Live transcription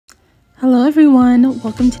Hello everyone,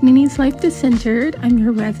 welcome to Nini's Life Decentered. I'm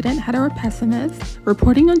your resident hetero-pessimist,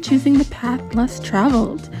 reporting on choosing the path less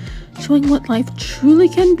traveled, showing what life truly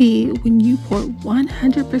can be when you pour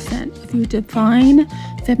 100% of your divine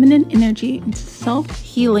feminine energy into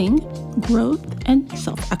self-healing, growth, and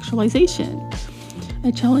self-actualization.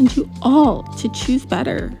 I challenge you all to choose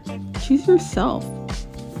better. Choose yourself.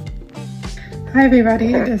 Hi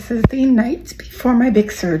everybody, this is the night before my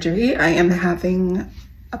big surgery. I am having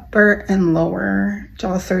upper and lower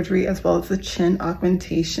jaw surgery as well as the chin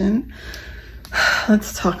augmentation.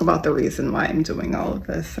 Let's talk about the reason why I'm doing all of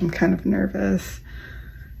this. I'm kind of nervous.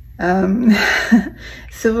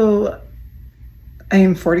 So I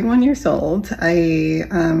am 41 years old. I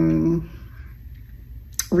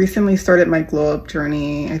recently started my glow up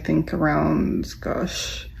journey, I think around,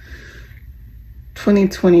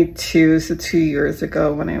 2022, so 2 years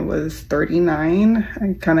ago when I was 39.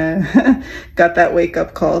 I kind of got that wake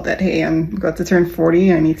up call that, hey, I'm about to turn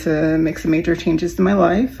 40. I need to make some major changes to my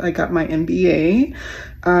life. I got my MBA.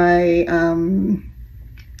 I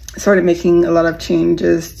started making a lot of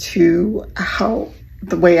changes to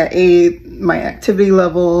the way I ate, my activity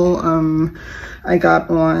level. I got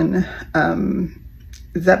on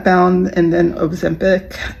Zepbound and then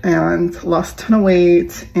Ozempic and lost a ton of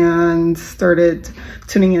weight and started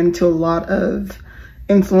tuning into a lot of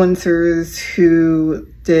influencers who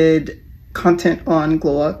did content on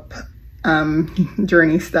glow up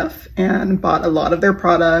journey stuff and bought a lot of their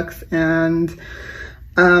products. And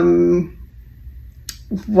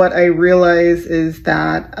what I realize is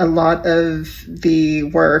that a lot of the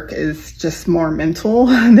work is just more mental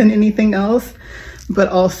than anything else. But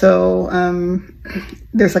also,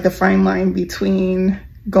 there's like a fine line between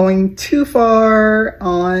going too far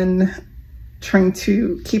on trying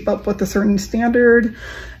to keep up with a certain standard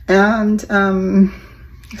and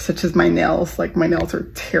such as my nails. Like my nails are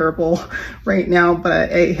terrible right now, but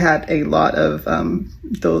I had a lot of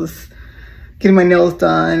those getting my nails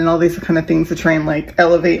done and all these kind of things to try and like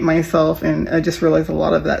elevate myself. And I just realized a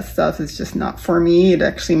lot of that stuff is just not for me. It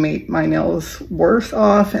actually made my nails worse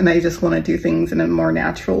off, and I just want to do things in a more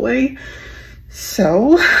natural way.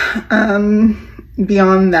 So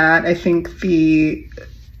beyond that, I think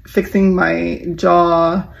fixing my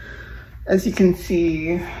jaw, as you can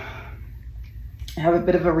see, I have a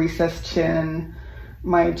bit of a recessed chin.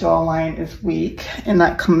 My jawline is weak, and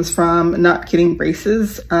that comes from not getting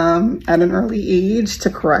braces at an early age to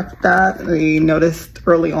correct that. I noticed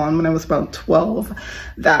early on when I was about 12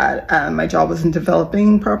 that my jaw wasn't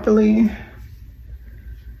developing properly,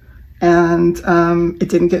 and it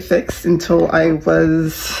didn't get fixed until I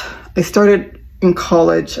started in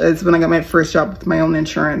college. As when I got my first job with my own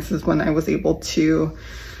insurance is when I was able to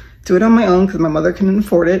do it on my own because my mother couldn't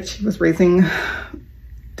afford it. She was raising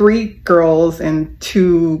 3 girls and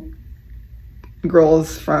 2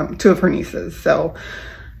 girls from 2 of her nieces. So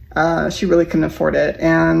she really couldn't afford it.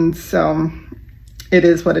 And so it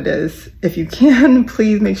is what it is. If you can,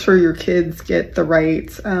 please make sure your kids get the right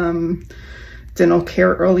dental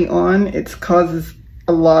care early on. It causes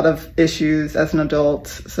a lot of issues as an adult,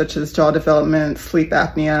 such as jaw development, sleep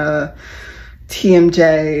apnea,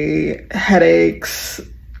 TMJ, headaches.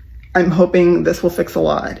 I'm hoping this will fix a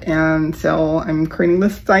lot. And so I'm creating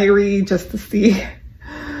this diary just to see.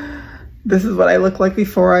 This is what I look like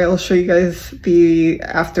before. I'll show you guys the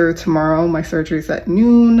after tomorrow. My surgery's at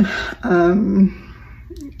noon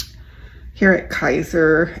here at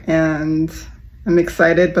Kaiser, and I'm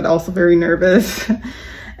excited, but also very nervous.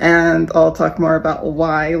 And I'll talk more about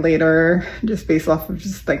why later, just based off of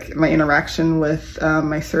just like my interaction with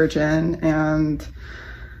my surgeon, and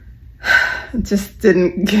it just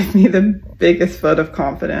didn't give me the biggest vote of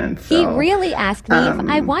confidence. So, he really asked me if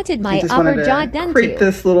I wanted my upper jaw done too.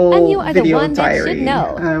 This little and you are video the one diary. that should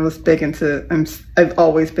know. I was big into, I've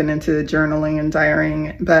always been into journaling and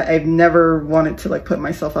diarying, but I've never wanted to like put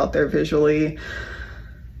myself out there visually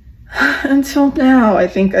until now. I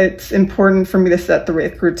think it's important for me to set the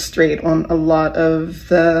record straight on a lot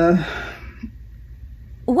of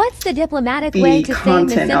What's the diplomatic way to say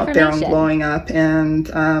content out there on misinformation? blowing up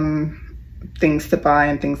and things to buy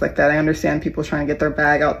and things like that. I understand people trying to get their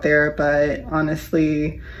bag out there, but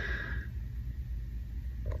honestly,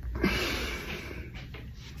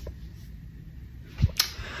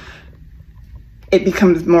 it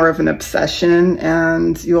becomes more of an obsession,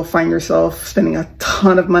 and you'll find yourself spending a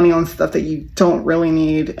ton of money on stuff that you don't really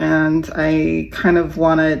need. And I kind of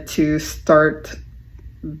wanted to start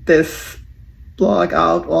this blog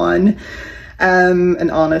out on an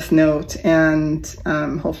honest note, and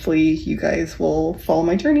hopefully you guys will follow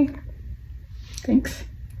my journey. Thanks.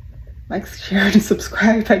 Like, share, and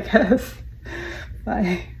subscribe, I guess.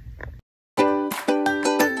 Bye.